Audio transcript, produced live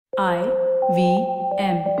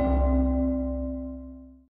IVM.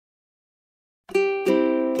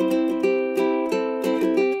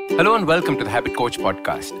 Hello and welcome to the Habit Coach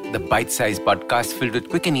Podcast, the bite-sized podcast filled with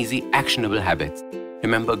quick and easy, actionable habits.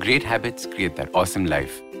 Remember, great habits create that awesome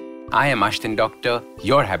life. I am Ashton Doctor,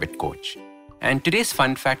 your habit coach. And today's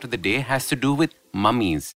fun fact of the day has to do with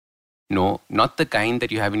mummies. No, not the kind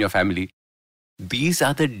that you have in your family. These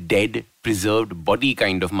are the dead, preserved body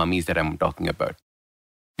kind of mummies that I'm talking about.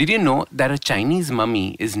 Did you know that a Chinese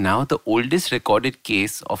mummy is now the oldest recorded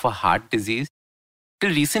case of a heart disease? Till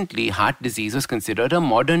recently, heart disease was considered a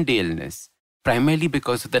modern-day illness, primarily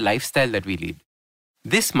because of the lifestyle that we lead.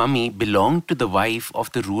 This mummy belonged to the wife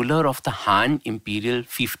of the ruler of the Han imperial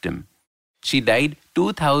fiefdom. She died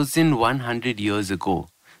 2,100 years ago.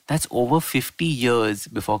 That's over 50 years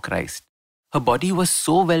before Christ. Her body was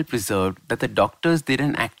so well preserved that the doctors did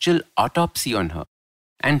an actual autopsy on her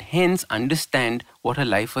and hence understand what her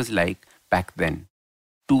life was like back then,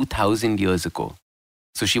 2,000 years ago.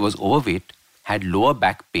 So she was overweight, had lower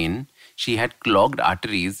back pain, she had clogged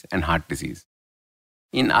arteries and heart disease.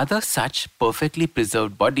 In other such perfectly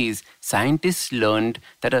preserved bodies, scientists learned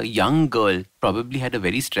that a young girl probably had a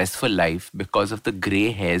very stressful life because of the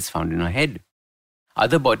grey hairs found in her head.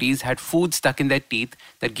 Other bodies had food stuck in their teeth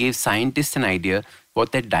that gave scientists an idea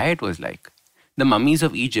what their diet was like. The mummies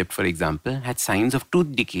of Egypt, for example, had signs of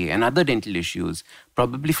tooth decay and other dental issues,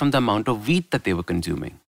 probably from the amount of wheat that they were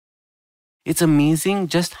consuming. It's amazing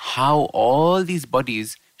just how all these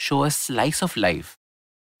bodies show a slice of life,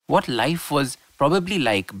 what life was probably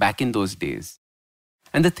like back in those days,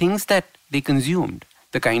 and the things that they consumed,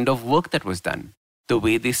 the kind of work that was done, the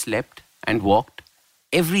way they slept and walked,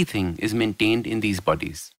 everything is maintained in these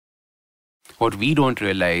bodies. What we don't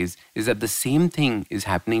realize is that the same thing is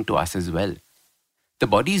happening to us as well. The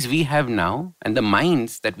bodies we have now and the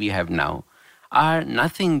minds that we have now are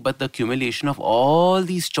nothing but the accumulation of all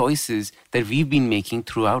these choices that we've been making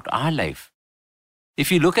throughout our life.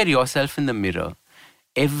 If you look at yourself in the mirror,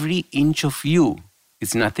 every inch of you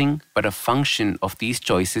is nothing but a function of these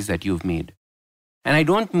choices that you've made. And I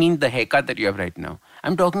don't mean the haircut that you have right now.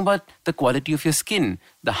 I'm talking about the quality of your skin,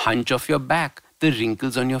 the hunch of your back, the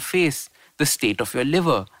wrinkles on your face, the state of your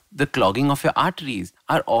liver, the clogging of your arteries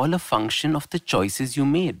are all a function of the choices you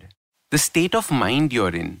made. The state of mind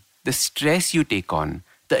you're in, the stress you take on,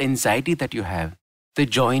 the anxiety that you have, the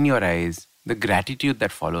joy in your eyes, the gratitude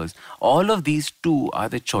that follows, all of these too are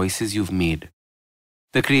the choices you've made.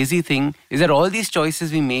 The crazy thing is that all these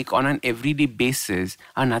choices we make on an everyday basis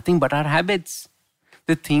are nothing but our habits.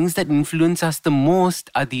 The things that influence us the most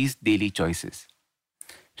are these daily choices.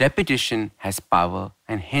 Repetition has power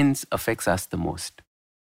and hence affects us the most.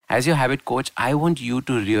 As your habit coach, I want you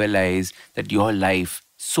to realize that your life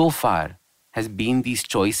so far has been these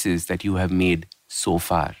choices that you have made so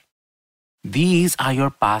far. These are your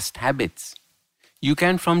past habits. You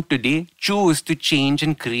can from today choose to change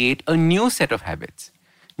and create a new set of habits,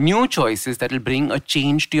 new choices that will bring a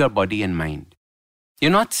change to your body and mind.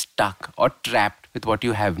 You're not stuck or trapped with what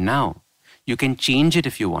you have now. You can change it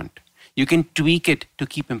if you want. You can tweak it to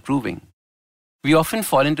keep improving. We often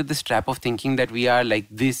fall into this trap of thinking that we are like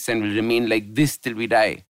this and will remain like this till we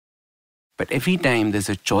die. But every time there's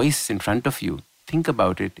a choice in front of you, think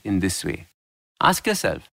about it in this way. Ask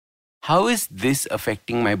yourself, how is this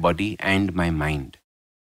affecting my body and my mind?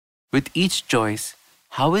 With each choice,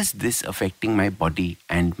 how is this affecting my body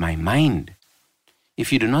and my mind?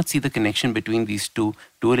 If you do not see the connection between these two,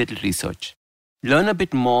 do a little research. Learn a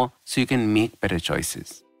bit more so you can make better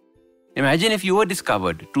choices. Imagine if you were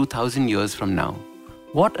discovered 2,000 years from now.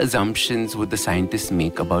 What assumptions would the scientists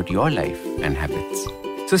make about your life and habits?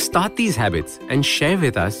 So start these habits and share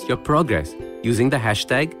with us your progress using the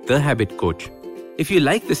hashtag #TheHabitCoach. If you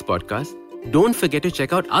like this podcast, don't forget to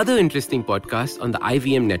check out other interesting podcasts on the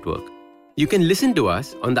IVM network. You can listen to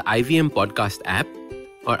us on the IVM Podcast app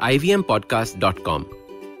or ivmpodcast.com.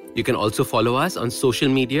 You can also follow us on social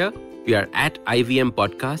media. We are at IVM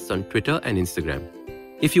Podcasts on Twitter and Instagram.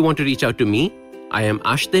 If you want to reach out to me, I am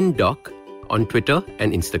Ashton Doc on Twitter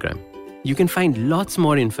and Instagram. You can find lots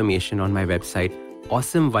more information on my website,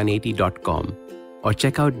 awesome180.com, or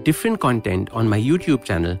check out different content on my YouTube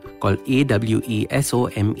channel called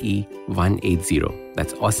AWESOME180.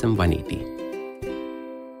 That's Awesome 180.